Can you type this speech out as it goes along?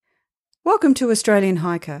Welcome to Australian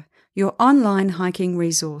Hiker, your online hiking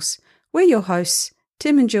resource. We're your hosts,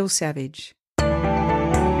 Tim and Jill Savage.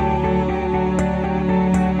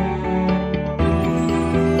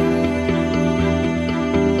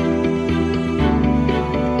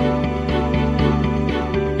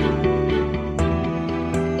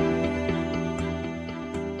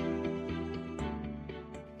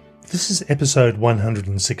 This is episode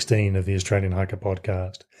 116 of the Australian Hiker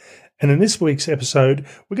podcast. And in this week's episode,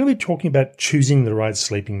 we're going to be talking about choosing the right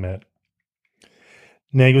sleeping mat.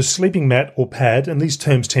 Now, your sleeping mat or pad, and these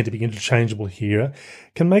terms tend to be interchangeable here,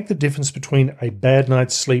 can make the difference between a bad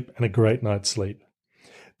night's sleep and a great night's sleep.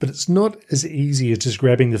 But it's not as easy as just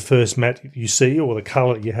grabbing the first mat you see or the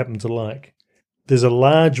colour you happen to like. There's a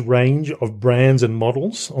large range of brands and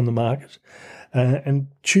models on the market, and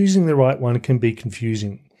choosing the right one can be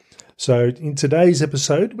confusing. So in today's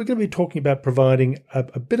episode, we're going to be talking about providing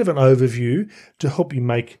a bit of an overview to help you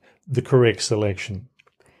make the correct selection.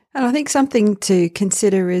 And I think something to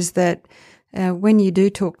consider is that when you do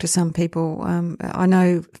talk to some people, I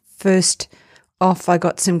know first off I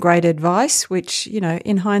got some great advice, which, you know,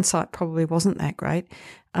 in hindsight probably wasn't that great,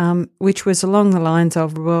 which was along the lines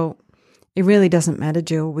of, well, it really doesn't matter,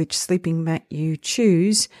 Jill, which sleeping mat you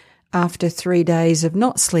choose. After 3 days of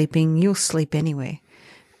not sleeping, you'll sleep anywhere.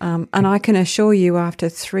 And I can assure you, after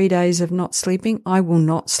 3 days of not sleeping, I will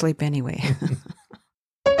not sleep anywhere.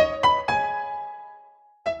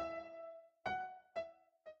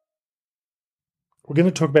 We're going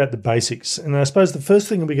to talk about the basics. And I suppose the first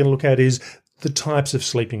thing we're going to look at is the types of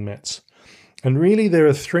sleeping mats. And really, there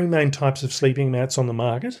are three main types of sleeping mats on the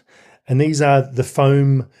market. And these are the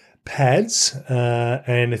foam pads.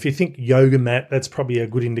 And if you think yoga mat, that's probably a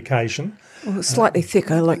good indication. Well, slightly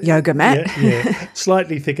thicker, like yoga mat. Yeah,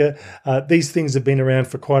 slightly thicker. These things have been around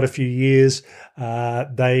for quite a few years.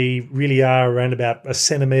 They really are around about a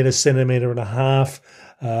centimetre and a half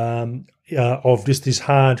of just this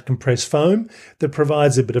hard compressed foam that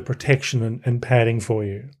provides a bit of protection and padding for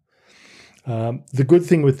you. The good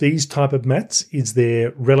thing with these type of mats is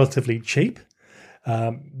they're relatively cheap.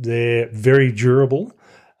 They're very durable.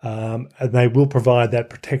 And they will provide that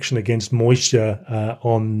protection against moisture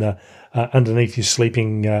on underneath your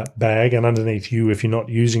sleeping bag and underneath you if you're not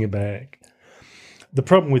using a bag. The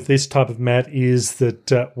problem with this type of mat is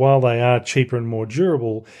that while they are cheaper and more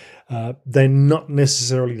durable, they're not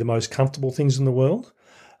necessarily the most comfortable things in the world.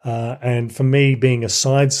 And for me, being a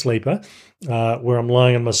side sleeper, where I'm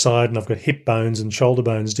lying on my side and I've got hip bones and shoulder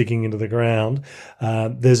bones digging into the ground,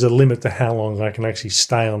 there's a limit to how long I can actually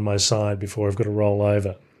stay on my side before I've got to roll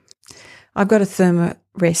over. I've got a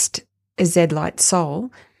Thermarest Z-Lite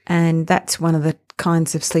Sole, and that's one of the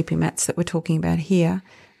kinds of sleeping mats that we're talking about here.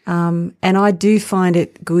 And I do find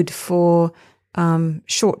it good for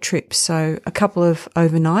short trips, so a couple of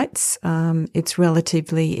overnights. It's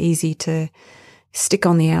relatively easy to stick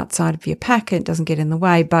on the outside of your pack. It doesn't get in the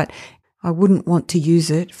way, but I wouldn't want to use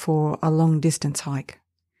it for a long distance hike.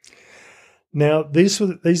 Now, these were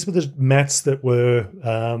the mats that were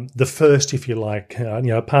the first, if you like.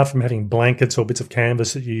 Apart from having blankets or bits of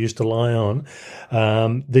canvas that you used to lie on,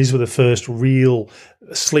 these were the first real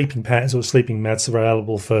sleeping pads or sleeping mats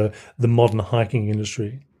available for the modern hiking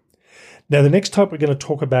industry. Now, the next type we're going to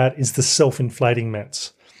talk about is the self-inflating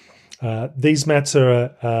mats. These mats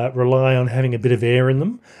rely on having a bit of air in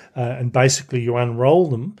them, and basically you unroll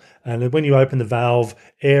them, and when you open the valve,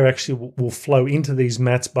 air actually will flow into these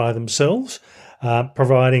mats by themselves,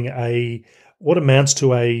 providing what amounts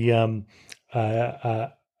to a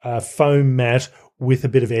foam mat with a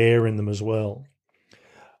bit of air in them as well.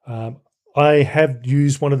 I have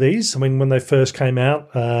used one of these. I mean, when they first came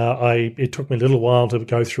out, it took me a little while to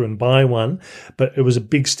go through and buy one, but it was a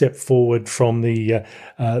big step forward from the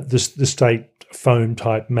state foam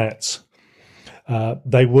type mats.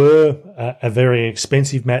 They were a very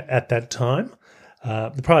expensive mat at that time.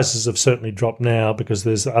 The prices have certainly dropped now because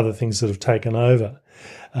there's other things that have taken over.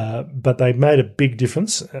 But they made a big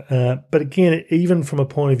difference. But again, even from a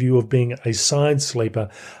point of view of being a side sleeper,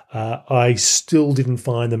 I still didn't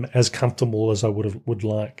find them as comfortable as I would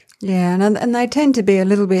like. Yeah, and they tend to be a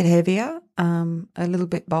little bit heavier, a little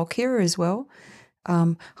bit bulkier as well.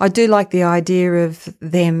 I do like the idea of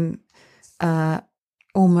them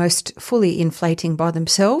almost fully inflating by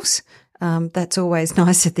themselves. That's always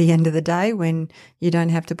nice at the end of the day when you don't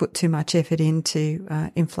have to put too much effort into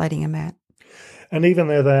inflating a mat. And even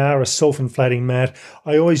though they are a self-inflating mat,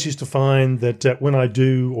 I always used to find that when I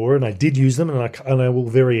did use them, and I will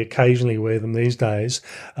very occasionally wear them these days,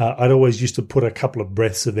 I'd always used to put a couple of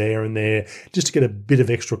breaths of air in there just to get a bit of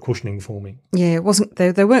extra cushioning for me. Yeah, it wasn't.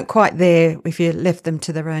 They weren't quite there if you left them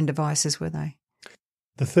to their own devices, were they?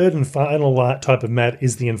 The third and final type of mat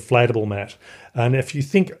is the inflatable mat. And if you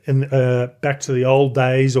think back to the old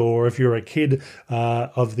days, or if you're a kid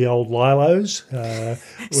of the old lilos.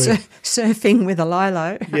 Surfing with a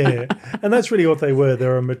lilo. Yeah, and that's really what they were.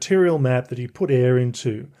 They're a material mat that you put air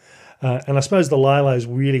into. And I suppose the lilos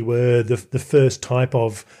really were the first type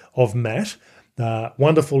of mat.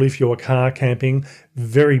 Wonderful if you're car camping,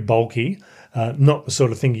 very bulky, not the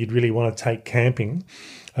sort of thing you'd really want to take camping.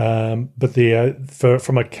 But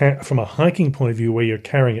from a hiking point of view, where you're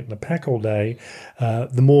carrying it in a pack all day,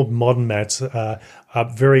 the more modern mats are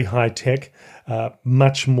very high tech,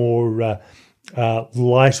 much more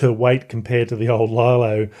lighter weight compared to the old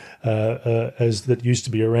lilo as that used to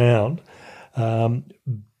be around,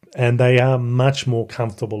 and they are much more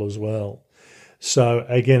comfortable as well. So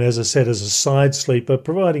again, as I said, as a side sleeper,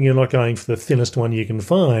 providing you're not going for the thinnest one you can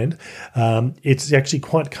find, it's actually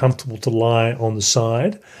quite comfortable to lie on the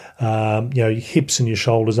side. Your hips and your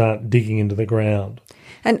shoulders aren't digging into the ground.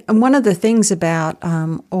 And one of the things about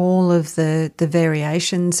all of the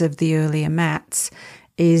variations of the earlier mats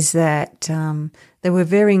is that there were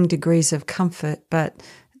varying degrees of comfort, but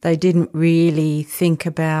they didn't really think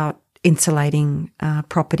about insulating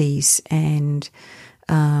properties and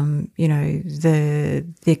the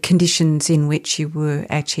conditions in which you were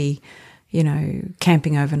actually,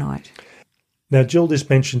 camping overnight. Now, Jill just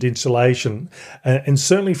mentioned insulation, and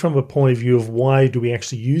certainly from a point of view of why do we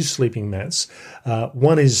actually use sleeping mats,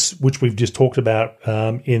 one is, which we've just talked about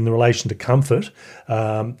in relation to comfort.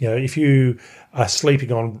 If you are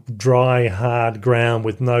sleeping on dry, hard ground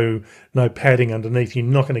with no padding underneath, you're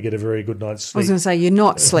not going to get a very good night's sleep. I was going to say, you're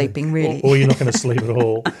not sleeping, really. or you're not going to sleep at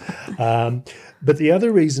all. But the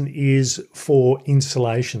other reason is for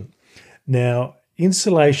insulation. Now,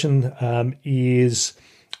 insulation is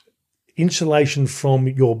insulation from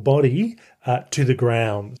your body to the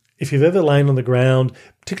ground. If you've ever lain on the ground,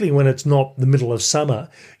 particularly when it's not the middle of summer,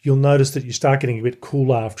 you'll notice that you start getting a bit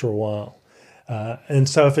cool after a while. And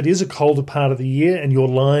so if it is a colder part of the year and you're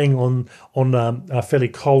lying on a fairly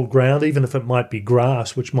cold ground, even if it might be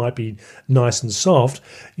grass, which might be nice and soft,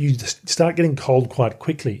 you start getting cold quite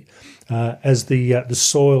quickly as the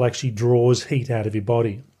soil actually draws heat out of your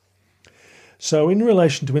body. So in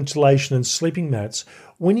relation to insulation and sleeping mats,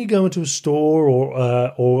 when you go into a store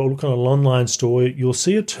or look on an online store, you'll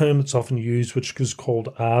see a term that's often used, which is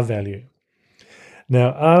called R-value.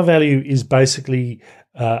 Now, R-value is basically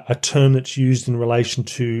a term that's used in relation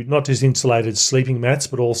to not just insulated sleeping mats,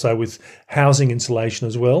 but also with housing insulation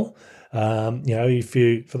as well.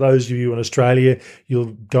 For those of you in Australia,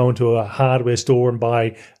 you'll go into a hardware store and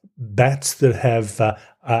buy bats that have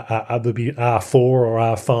either be R4 or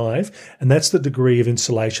R5, and that's the degree of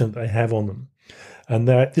insulation that they have on them. And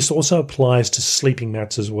this also applies to sleeping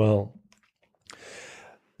mats as well.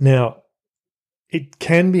 Now, it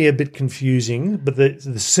can be a bit confusing, but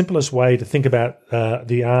the simplest way to think about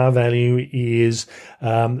the R value is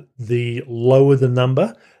the lower the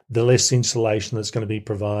number, the less insulation that's going to be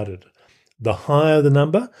provided. The higher the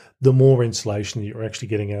number, the more insulation you're actually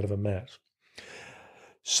getting out of a mat.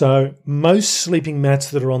 So most sleeping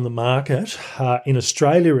mats that are on the market, in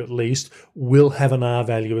Australia at least, will have an R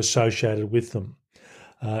value associated with them.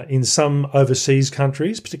 In some overseas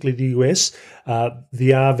countries, particularly the US,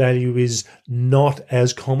 the R value is not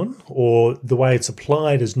as common, or the way it's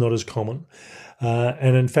applied is not as common.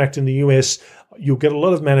 And in fact, in the US, you'll get a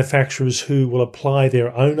lot of manufacturers who will apply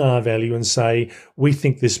their own R value and say, we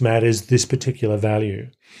think this mat is this particular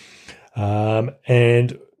value.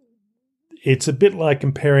 And it's a bit like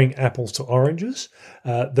comparing apples to oranges,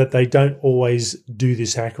 that they don't always do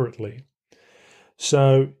this accurately.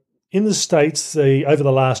 So in the States, over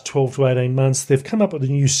the last 12 to 18 months, they've come up with a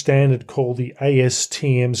new standard called the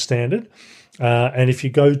ASTM standard. And if you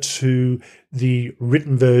go to the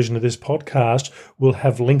written version of this podcast, we'll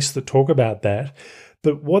have links that talk about that.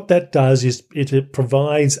 But what that does is it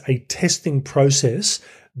provides a testing process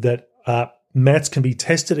that mats can be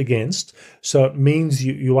tested against. So it means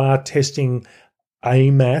you are testing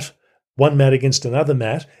one mat against another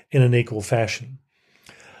mat in an equal fashion.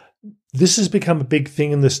 This has become a big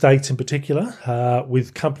thing in the States in particular,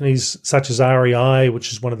 with companies such as REI,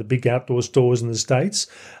 which is one of the big outdoor stores in the States,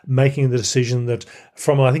 making the decision that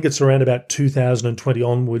from, I think it's around about 2020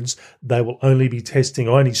 onwards, they will only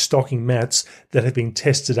stocking mats that have been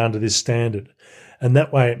tested under this standard. And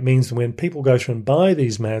that way it means that when people go through and buy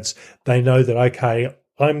these mats, they know that, okay,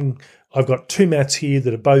 I've got two mats here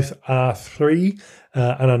that are both R3,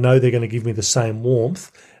 and I know they're going to give me the same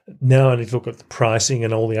warmth. Now I need to look at the pricing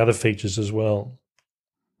and all the other features as well.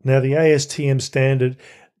 Now, the ASTM standard,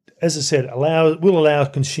 as I said, will allow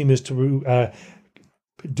consumers to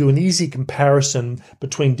do an easy comparison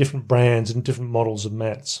between different brands and different models of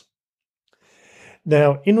mats.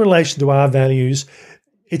 Now, in relation to R values,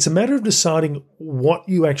 it's a matter of deciding what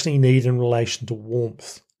you actually need in relation to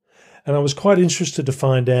warmth. And I was quite interested to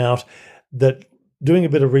find out that, doing a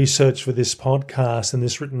bit of research for this podcast and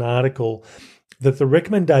this written article, that the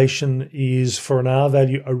recommendation is for an R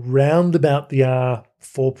value around about the R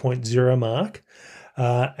 4.0 mark.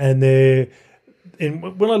 And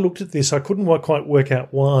when I looked at this, I couldn't quite work out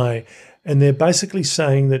why. And they're basically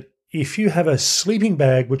saying that if you have a sleeping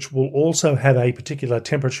bag which will also have a particular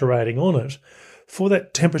temperature rating on it, for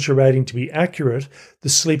that temperature rating to be accurate, the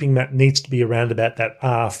sleeping mat needs to be around about that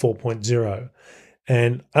R 4.0.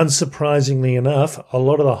 And unsurprisingly enough, a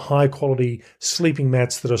lot of the high-quality sleeping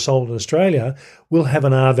mats that are sold in Australia will have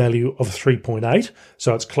an R value of 3.8,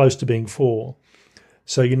 so it's close to being 4.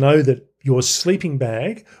 So you know that your sleeping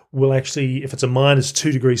bag will actually, if it's a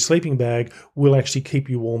 -2 degree sleeping bag, will actually keep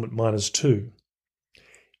you warm at -2.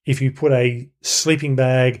 If you put a sleeping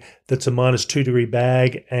bag that's a -2 degree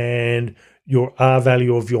bag and your R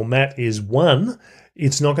value of your mat is 1,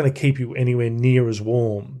 it's not going to keep you anywhere near as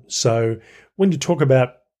warm. So when you talk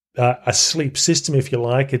about a sleep system, if you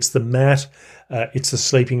like, it's the mat, it's the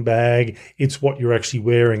sleeping bag, it's what you're actually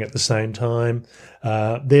wearing at the same time.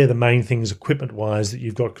 They're the main things equipment-wise that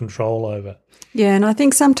you've got control over. Yeah, and I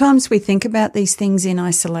think sometimes we think about these things in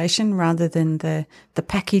isolation rather than the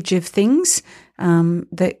package of things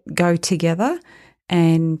that go together.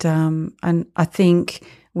 And I think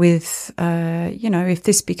with, if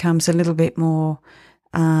this becomes a little bit more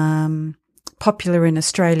popular in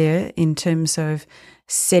Australia in terms of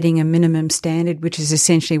setting a minimum standard, which is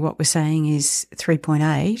essentially what we're saying is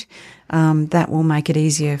 3.8, that will make it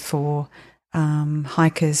easier for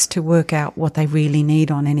hikers to work out what they really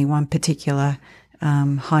need on any one particular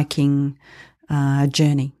hiking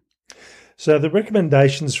journey. So the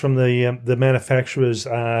recommendations from the manufacturers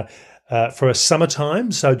are for a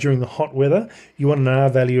summertime, so during the hot weather, you want an R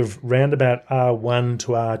value of round about R1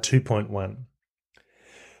 to R2.1.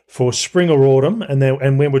 For spring or autumn, and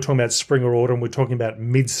when we're talking about spring or autumn, we're talking about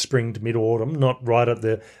mid-spring to mid-autumn, not right at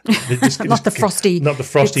the not the frosty,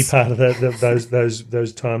 part of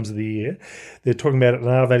those times of the year. They're talking about an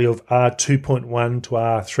R value of R2.1 to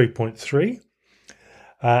R3.3,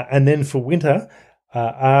 and then for winter,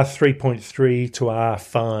 R3.3 to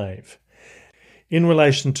R5. In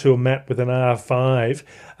relation to a mat with an R5,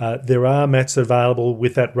 there are mats available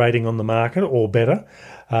with that rating on the market or better.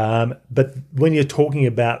 But when you're talking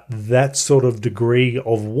about that sort of degree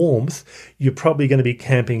of warmth, you're probably going to be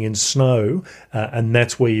camping in snow, and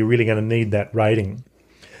that's where you're really going to need that rating.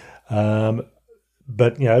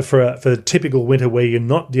 But for a typical winter where you're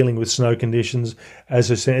not dealing with snow conditions,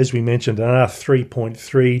 as we mentioned, an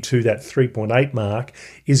R3.3 to that 3.8 mark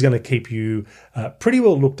is going to keep you pretty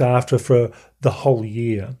well looked after for the whole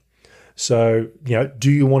year. So,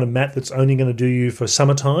 do you want a mat that's only going to do you for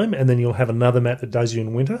summertime and then you'll have another mat that does you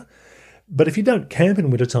in winter? But if you don't camp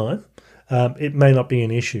in wintertime, it may not be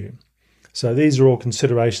an issue. So these are all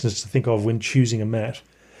considerations to think of when choosing a mat.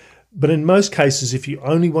 But in most cases, if you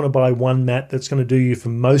only want to buy one mat that's going to do you for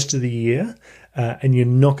most of the year and you're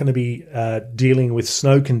not going to be dealing with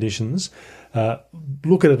snow conditions,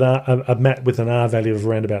 look at a mat with an R value of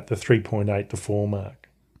around about the 3.8 to 4 mark.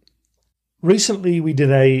 Recently, we did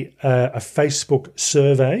a Facebook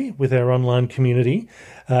survey with our online community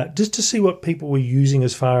just to see what people were using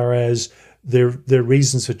as far as their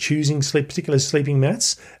reasons for choosing particular sleeping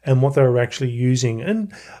mats and what they were actually using.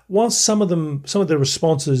 And while some of the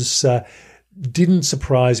responses didn't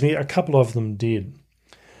surprise me, a couple of them did.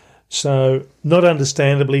 So, not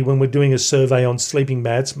understandably, when we're doing a survey on sleeping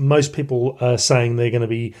mats, most people are saying they're going to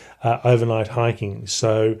be overnight hiking.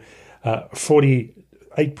 So,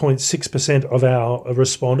 48.6% of our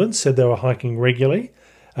respondents said they were hiking regularly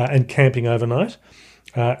and camping overnight,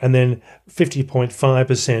 and then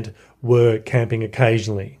 50.5% were camping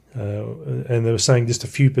occasionally. And they were saying just a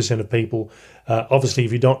few percent of people. Obviously,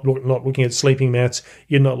 if you're not looking at sleeping mats,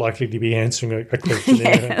 you're not likely to be answering a question.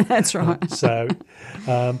 Yeah, that's right. So,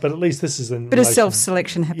 but at least this is a bit of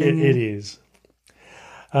self-selection happening. It is.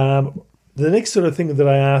 The next sort of thing that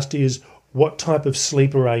I asked is, what type of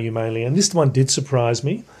sleeper are you mainly? And this one did surprise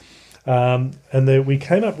me. We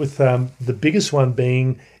came up with the biggest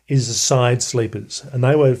one is the side sleepers, and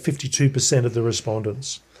they were 52% of the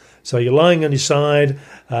respondents. So you're lying on your side,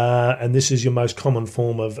 and this is your most common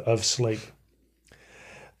form of sleep.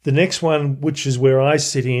 The next one, which is where I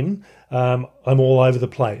sit in, I'm all over the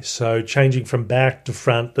place. So changing from back to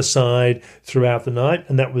front to side throughout the night,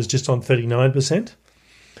 and that was just on 39%.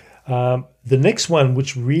 The next one,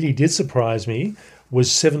 which really did surprise me, was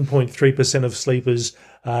 7.3% of sleepers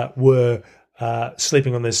were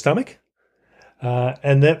sleeping on their stomach.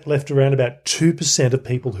 And that left around about 2% of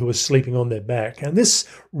people who were sleeping on their back. And this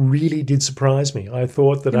really did surprise me. I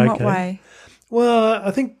thought that, In what way? Well,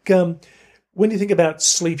 I think when you think about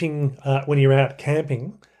sleeping when you're out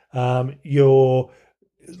camping, you're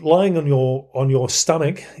lying on your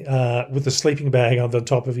stomach with a sleeping bag on the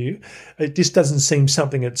top of you. It just doesn't seem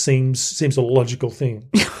something that seems a logical thing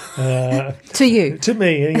To you, to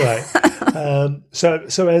me anyway.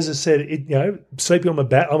 So as I said, sleeping on my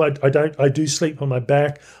back. I do sleep on my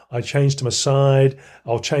back. I change to my side.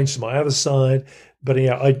 I'll change to my other side. But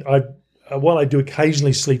while I do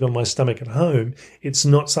occasionally sleep on my stomach at home, it's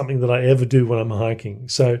not something that I ever do when I'm hiking.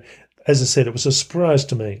 So as I said, it was a surprise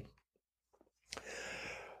to me.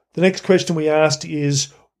 The next question we asked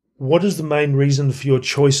is, what is the main reason for your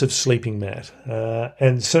choice of sleeping mat?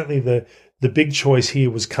 And certainly the big choice here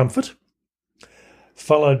was comfort,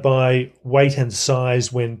 followed by weight and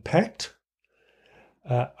size when packed.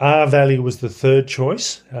 R value was the third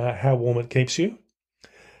choice, how warm it keeps you.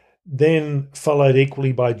 Then followed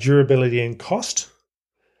equally by durability and cost.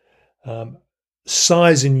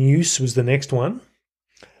 Size and use was the next one.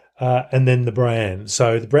 And then the brand.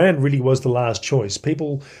 So the brand really was the last choice.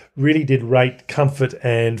 People really did rate comfort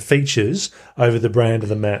and features over the brand of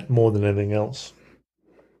the mat more than anything else.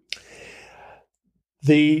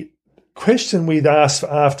 The question we'd asked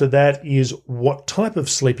after that is, what type of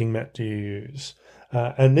sleeping mat do you use?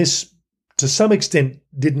 And this, to some extent,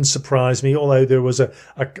 didn't surprise me, although there was a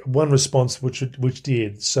one response which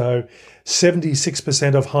did. So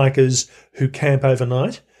 76% of hikers who camp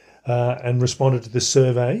overnight and responded to this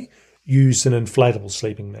survey used an inflatable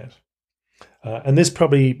sleeping mat. And this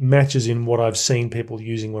probably matches in what I've seen people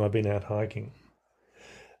using when I've been out hiking.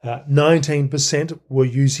 19% were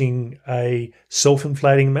using a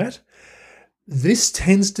self-inflating mat. This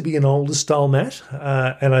tends to be an older style mat.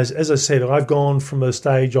 And as I said, I've gone from a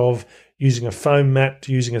stage of using a foam mat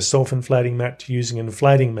to using a self-inflating mat to using an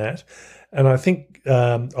inflating mat. And I think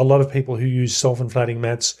a lot of people who use self-inflating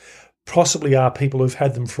mats possibly are people who've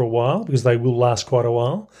had them for a while, because they will last quite a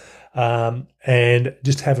while, and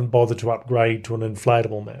just haven't bothered to upgrade to an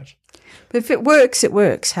inflatable mat. But if it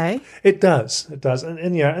works, hey? It does.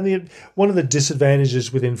 And one of the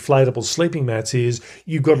disadvantages with inflatable sleeping mats is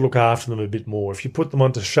you've got to look after them a bit more. If you put them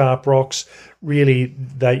onto sharp rocks, really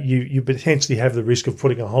you potentially have the risk of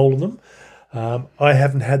putting a hole in them. I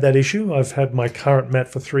haven't had that issue. I've had my current mat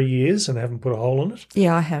for 3 years and haven't put a hole in it.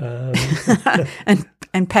 Yeah, I have.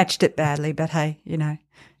 and patched it badly, but hey,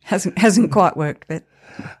 hasn't quite worked. But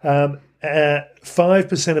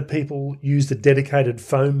 5% of people used a dedicated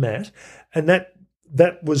foam mat, and that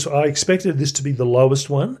was, I expected this to be the lowest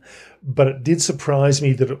one, but it did surprise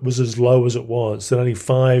me that it was as low as it was. That only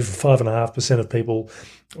 5.5% of people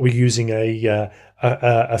were using a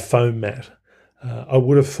foam mat. I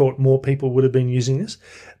would have thought more people would have been using this.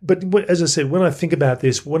 But as I said, when I think about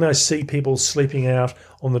this, when I see people sleeping out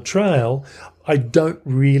on the trail, I don't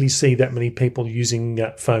really see that many people using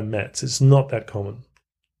foam mats. It's not that common.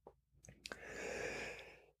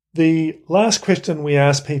 The last question we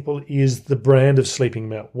asked people is the brand of sleeping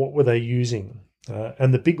mat. What were they using?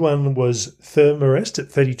 And the big one was Thermarest at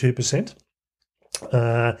 32%.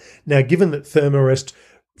 Now, given that Thermarest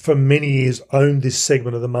for many years owned this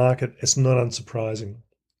segment of the market, it's not unsurprising.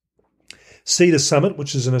 Cedar Summit,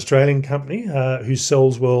 which is an Australian company who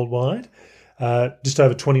sells worldwide, just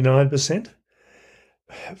over 29%.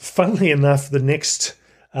 Funnily enough, the next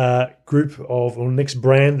next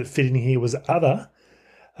brand that fit in here was Other,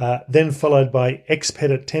 then followed by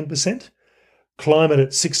Exped at 10%, Climate at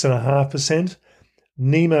 6.5%,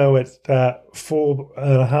 Nemo at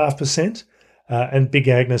 4.5%, and Big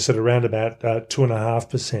Agnes at around about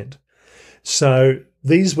 2.5%. So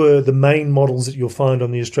these were the main models that you'll find on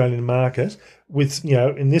the Australian market, with,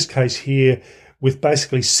 in this case here, with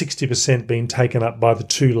basically 60% being taken up by the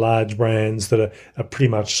two large brands that are pretty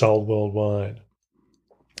much sold worldwide.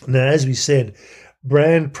 Now, as we said,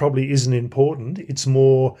 brand probably isn't important. It's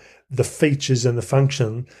more the features and the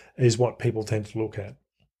function is what people tend to look at.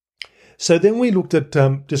 So then we looked at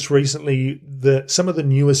just recently some of the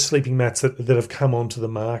newest sleeping mats that have come onto the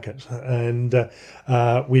market. And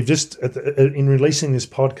we've just, in releasing this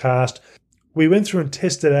podcast, we went through and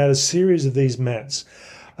tested out a series of these mats.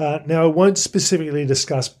 Now, I won't specifically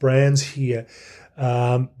discuss brands here,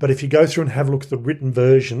 but if you go through and have a look at the written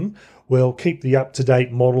version, we'll keep the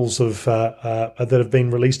up-to-date models that have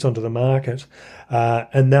been released onto the market,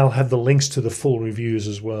 and they'll have the links to the full reviews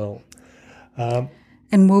as well.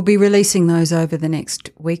 And we'll be releasing those over the next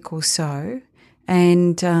week or so.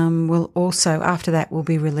 And we'll also, after that, we'll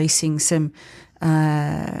be releasing some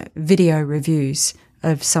video reviews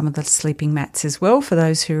some of the sleeping mats as well for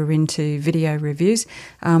those who are into video reviews.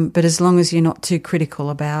 But as long as you're not too critical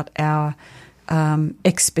about our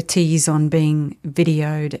expertise on being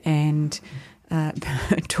videoed and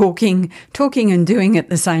talking and doing at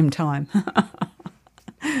the same time.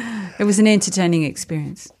 It was an entertaining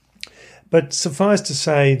experience. But suffice to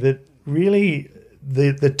say that really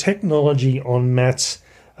the technology on mats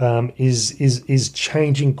is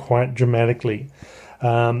changing quite dramatically.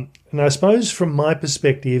 And I suppose from my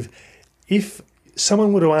perspective, if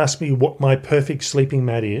someone were to ask me what my perfect sleeping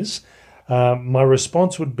mat is, my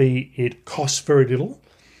response would be it costs very little,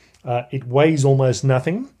 it weighs almost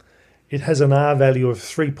nothing, it has an R value of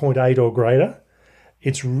 3.8 or greater,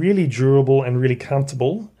 it's really durable and really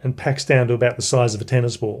comfortable and packs down to about the size of a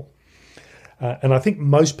tennis ball. And I think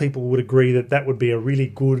most people would agree that that would be a really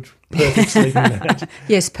good, perfect sleeping mat.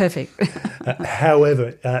 Yes, perfect.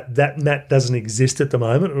 However, that mat doesn't exist at the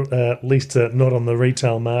moment, at least not on the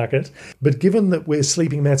retail market. But given that where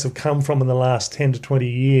sleeping mats have come from in the last 10 to 20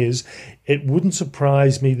 years, it wouldn't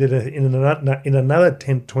surprise me that in another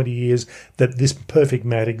 10 to 20 years that this perfect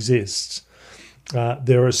mat exists.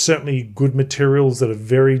 There are certainly good materials that are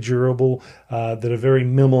very durable, that are very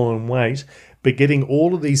minimal in weight, but getting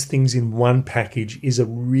all of these things in one package is a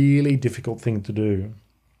really difficult thing to do.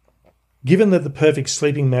 Given that the perfect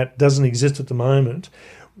sleeping mat doesn't exist at the moment,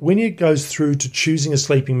 when it goes through to choosing a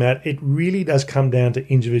sleeping mat, it really does come down to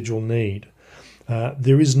individual need.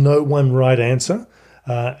 There is no one right answer,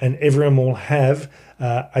 and everyone will have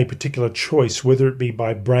a particular choice, whether it be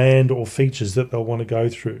by brand or features that they'll want to go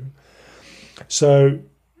through. So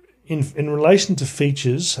in relation to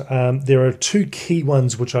features, there are two key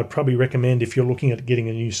ones which I'd probably recommend if you're looking at getting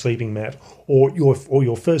a new sleeping mat or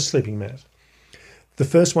your first sleeping mat. The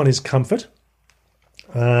first one is comfort.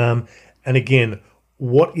 And again,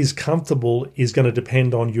 what is comfortable is going to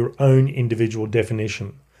depend on your own individual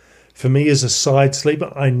definition. For me as a side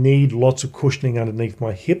sleeper, I need lots of cushioning underneath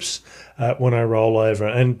my hips when I roll over.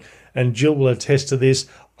 And Jill will attest to this.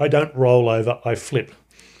 I don't roll over, I flip.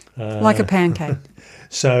 Like a pancake.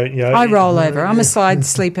 So, I roll over. I'm a side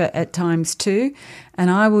sleeper at times too,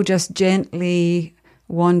 and I will just gently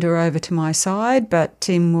wander over to my side, but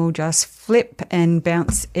Tim will just flip and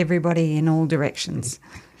bounce everybody in all directions.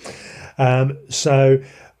 So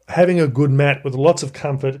having a good mat with lots of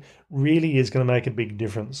comfort really is going to make a big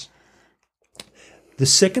difference. The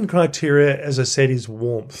second criteria, as I said, is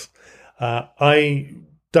warmth. I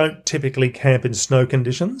don't typically camp in snow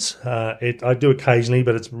conditions. I do occasionally,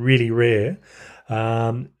 but it's really rare.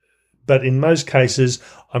 But in most cases,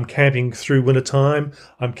 I'm camping through wintertime.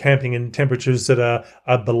 I'm camping in temperatures that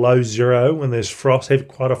are below zero when there's frost,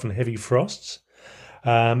 quite often heavy frosts.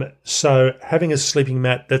 So having a sleeping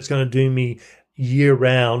mat that's going to do me year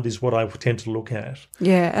round is what I tend to look at.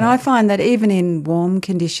 Yeah, and I find that even in warm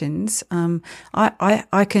conditions,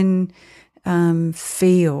 I can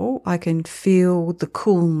feel the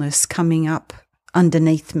coolness coming up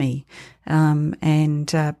underneath me,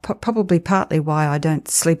 and probably partly why I don't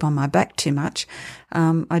sleep on my back too much.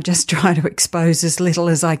 I just try to expose as little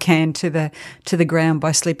as I can to the ground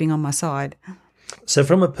by sleeping on my side. So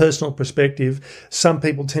from a personal perspective, some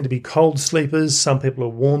people tend to be cold sleepers, some people are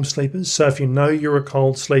warm sleepers. So if you know you're a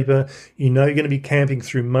cold sleeper, you know you're going to be camping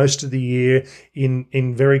through most of the year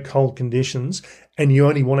in very cold conditions, and you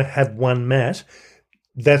only want to have one mat,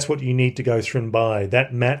 that's what you need to go through and buy,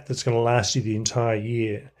 that mat that's going to last you the entire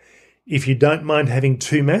year. If you don't mind having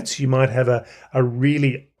two mats, you might have a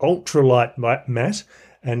really ultralight mat,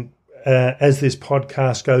 and as this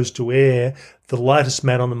podcast goes to air, the lightest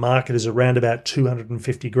mat on the market is around about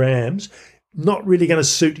 250 grams. Not really going to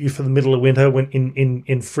suit you for the middle of winter when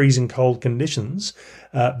in freezing cold conditions,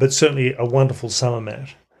 but certainly a wonderful summer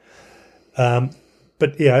mat.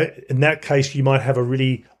 But in that case, you might have a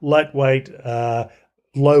really lightweight,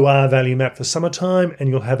 low R value mat for summertime, and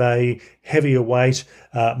you'll have a heavier weight,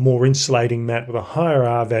 more insulating mat with a higher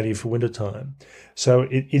R value for wintertime. So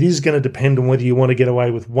it is going to depend on whether you want to get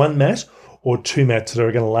away with one mat or two mats that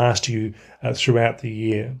are going to last you throughout the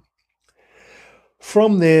year.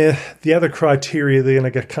 From there, the other criteria that are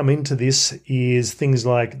going to come into this is things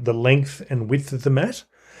like the length and width of the mat.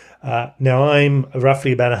 Now, I'm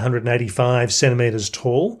roughly about 185 centimetres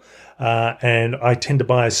tall, and I tend to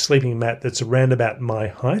buy a sleeping mat that's around about my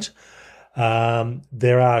height.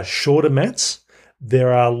 There are shorter mats.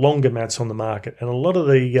 There are longer mats on the market, and a lot of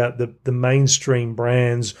the mainstream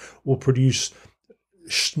brands will produce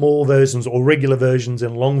small versions or regular versions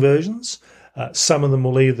and long versions. Some of them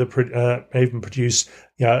will either even produce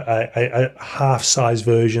a half-size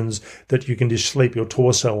versions that you can just sleep your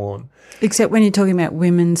torso on. Except when you're talking about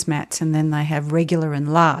women's mats, and then they have regular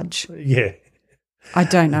and large. Yeah. I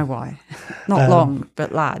don't know why. Not long,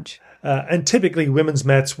 but large. And typically women's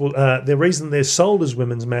mats will, the reason they're sold as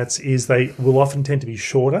women's mats is they will often tend to be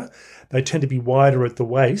shorter. They tend to be wider at the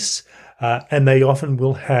waist, and they often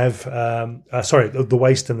will have, the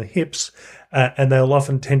waist and the hips, and they'll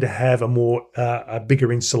often tend to have a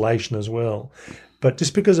bigger insulation as well. But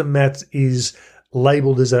just because a mat is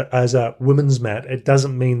labelled as a women's mat, it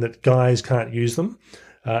doesn't mean that guys can't use them.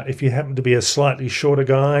 If you happen to be a slightly shorter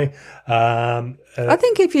guy, I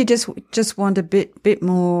think if you just want a bit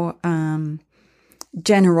more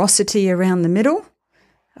generosity around the middle,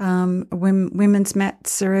 women's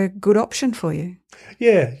mats are a good option for you.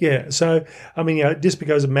 Yeah. So I mean, just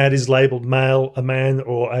because a mat is labelled male, a man,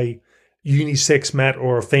 or a unisex mat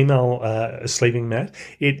or a female sleeping mat,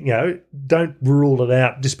 don't rule it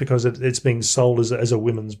out just because it's being sold as a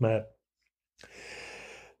women's mat.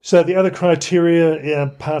 So the other criteria,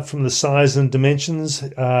 apart from the size and dimensions,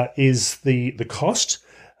 is the cost.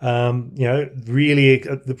 Really,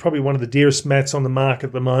 probably one of the dearest mats on the market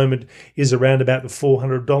at the moment is around about the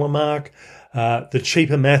 $400 mark. The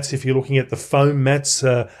cheaper mats, if you're looking at the foam mats,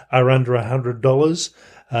 are under $100.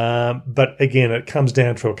 But again, it comes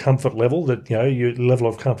down to a comfort level that, your level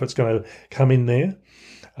of comfort's going to come in there.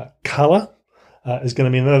 Colour is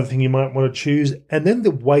going to be another thing you might want to choose. And then the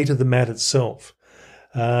weight of the mat itself.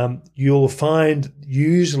 You'll find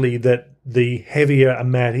usually that the heavier a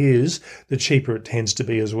mat is, the cheaper it tends to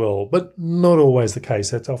be as well, but not always the case.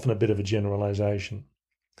 That's often a bit of a generalization.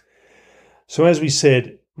 So as we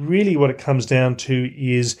said, really what it comes down to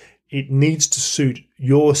is it needs to suit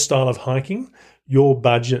your style of hiking, your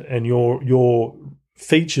budget and your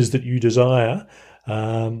features that you desire.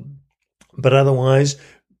 But otherwise,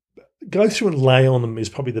 go through and lay on them is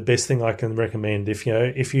probably the best thing I can recommend. If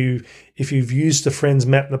you've used a friend's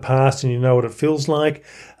mat in the past and you know what it feels like,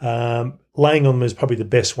 laying on them is probably the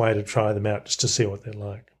best way to try them out, just to see what they're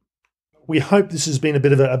like. We hope this has been a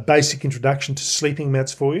bit of a basic introduction to sleeping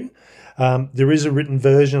mats for you. There is a written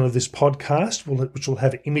version of this podcast which will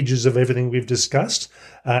have images of everything we've discussed,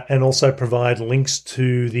 and also provide links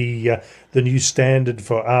to the new standard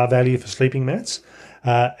for R-value for sleeping mats.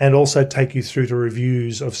 And also take you through to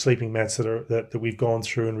reviews of sleeping mats that we've gone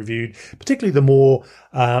through and reviewed, particularly the more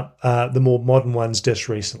modern ones just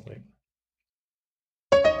recently.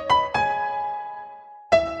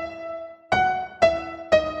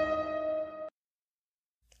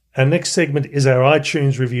 Our next segment is our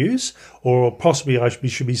iTunes reviews, or possibly we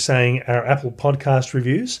should be saying our Apple Podcast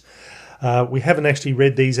reviews. We haven't actually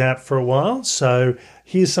read these out for a while, so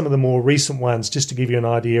here's some of the more recent ones just to give you an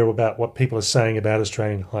idea about what people are saying about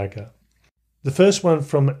Australian Hiker. The first one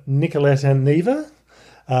from Nicoletta Neva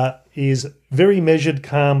is very measured,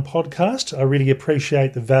 calm podcast. I really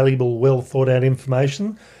appreciate the valuable, well thought out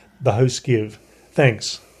information the hosts give.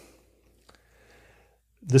 Thanks.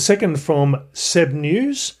 The second from Seb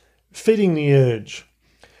News, Feeding the Urge.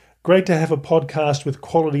 Great to have a podcast with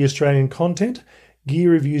quality Australian content.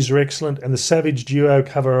 Gear reviews are excellent, and the Savage duo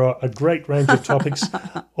cover a great range of topics,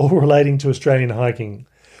 all relating to Australian hiking.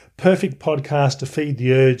 Perfect podcast to feed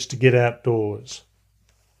the urge to get outdoors.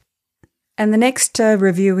 And the next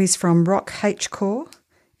review is from Rock H Core.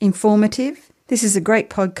 Informative. This is a great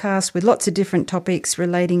podcast with lots of different topics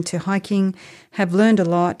relating to hiking. Have learned a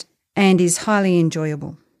lot and is highly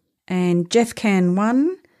enjoyable. And Jeff Can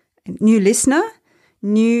 1, new listener,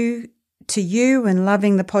 new to you and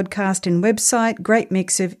loving the podcast and website. Great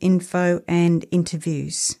mix of info and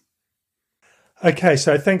interviews. Okay,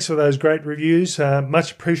 so thanks for those great reviews.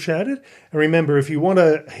 Much appreciated. And remember, if you want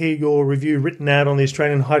to hear your review written out on the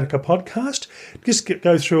Australian Hiker podcast, just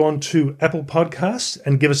go through onto Apple Podcasts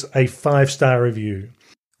and give us a 5-star review.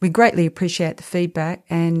 We greatly appreciate the feedback,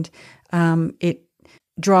 and it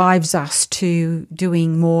drives us to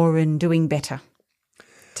doing more and doing better.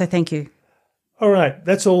 So thank you. All right,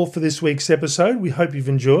 that's all for this week's episode. We hope you've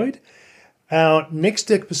enjoyed. Our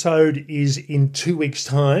next episode is in 2 weeks'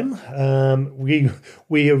 time.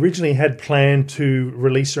 We originally had planned to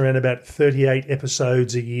release around about 38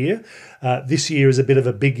 episodes a year. This year is a bit of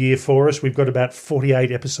a big year for us. We've got about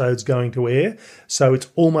 48 episodes going to air, so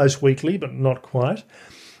it's almost weekly, but not quite.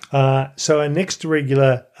 So our next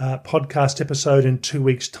regular podcast episode in 2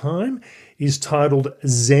 weeks' time is titled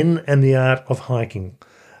Zen and the Art of Hiking.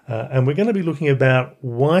 And we're going to be looking about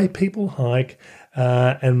why people hike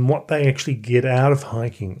and what they actually get out of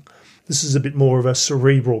hiking. This is a bit more of a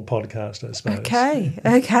cerebral podcast, I suppose. Okay.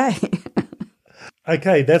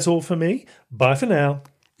 Okay, that's all for me. Bye for now.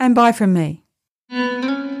 And bye from me.